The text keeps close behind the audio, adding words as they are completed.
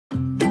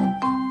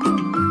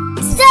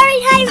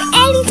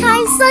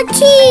Storytime for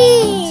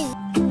Kids!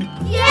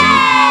 Yay!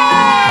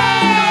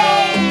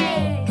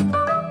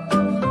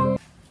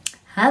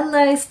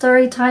 Hello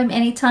Storytime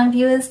Anytime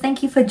viewers,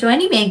 thank you for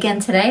joining me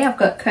again today. I've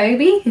got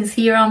Kobe who's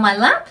here on my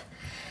lap.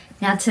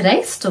 Now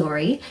today's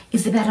story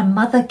is about a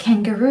mother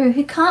kangaroo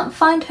who can't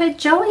find her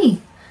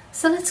Joey.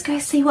 So let's go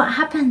see what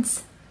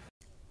happens.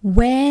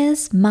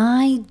 Where's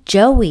my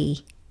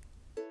Joey?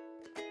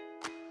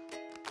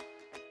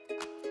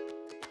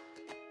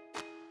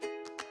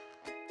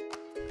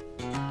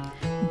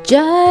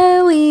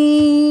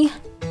 Joey,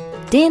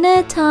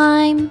 dinner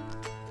time.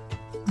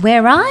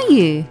 Where are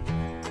you?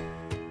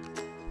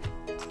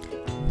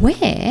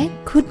 Where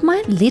could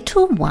my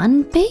little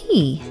one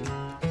be?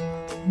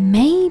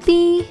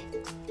 Maybe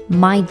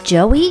my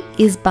Joey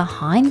is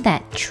behind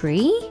that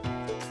tree?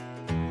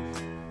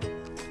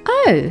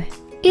 Oh,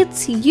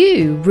 it's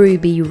you,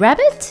 Ruby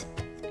Rabbit.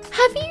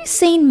 Have you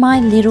seen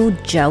my little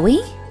Joey?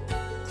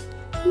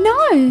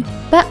 No,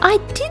 but I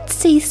did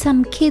see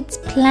some kids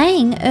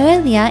playing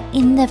earlier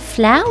in the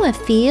flower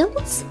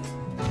fields.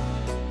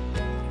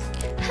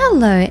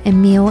 Hello,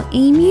 Emil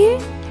Emu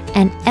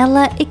and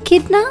Ella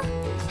Echidna.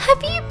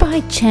 Have you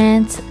by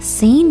chance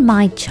seen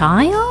my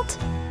child?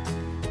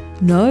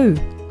 No,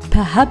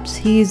 perhaps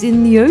he is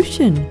in the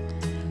ocean.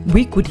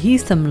 We could hear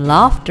some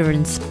laughter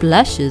and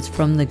splashes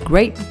from the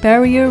Great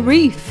Barrier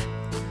Reef.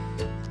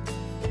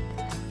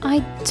 I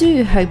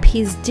do hope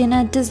his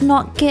dinner does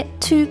not get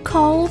too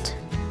cold.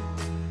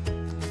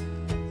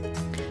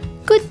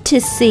 Good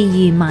to see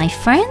you, my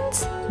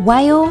friends,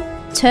 Whale,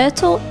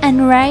 Turtle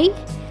and Ray.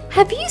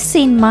 Have you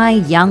seen my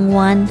young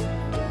one?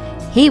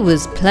 He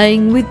was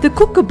playing with the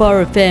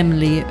Kookaburra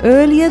family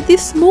earlier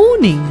this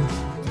morning.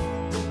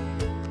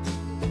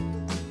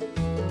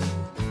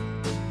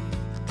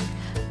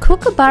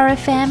 Kookaburra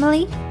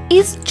family?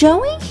 Is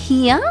Joey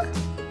here?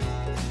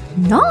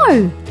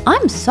 No,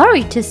 I'm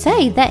sorry to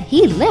say that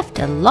he left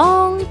a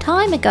long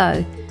time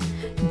ago.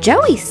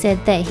 Joey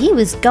said that he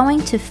was going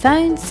to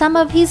phone some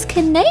of his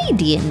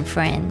Canadian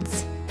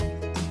friends.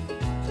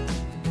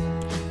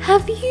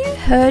 Have you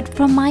heard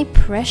from my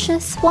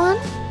precious one?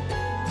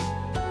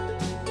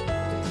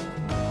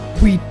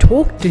 We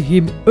talked to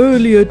him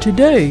earlier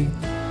today.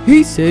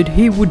 He said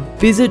he would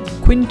visit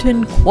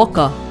Quinton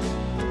Quokka.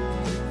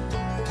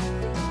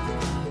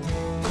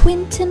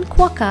 Quinton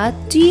Quokka,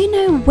 do you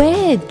know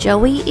where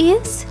Joey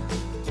is?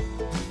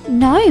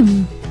 No.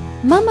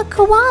 Mama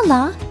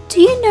Koala, do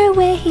you know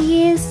where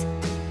he is?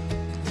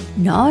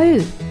 No.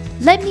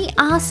 Let me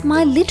ask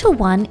my little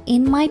one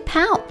in my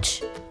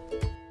pouch.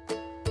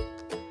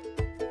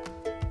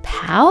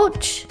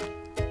 Pouch?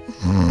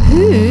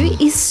 Who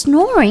is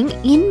snoring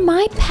in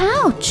my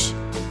pouch?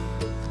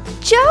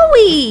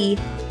 Joey!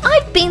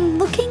 I've been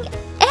looking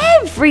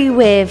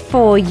everywhere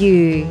for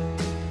you.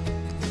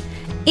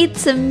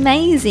 It's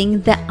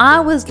amazing that I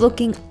was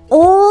looking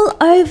all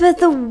over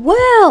the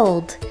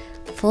world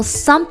for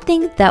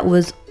something that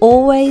was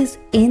always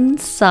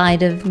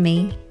inside of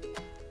me.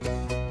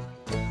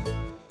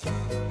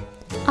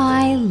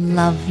 I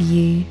love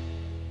you.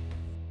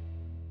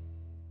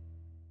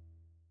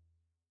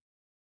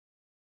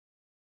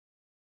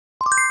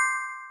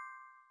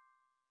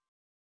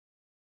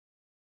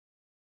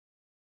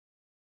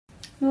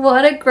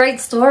 What a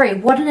great story.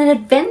 What an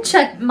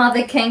adventure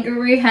Mother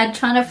Kangaroo had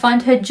trying to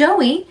find her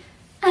Joey,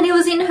 and he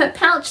was in her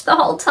pouch the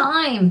whole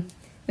time.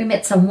 We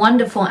met some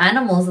wonderful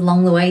animals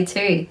along the way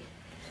too.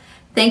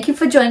 Thank you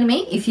for joining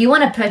me. If you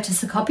want to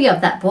purchase a copy of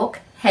that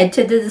book, head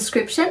to the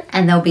description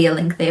and there'll be a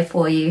link there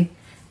for you.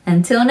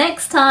 Until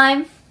next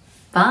time,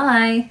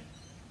 bye.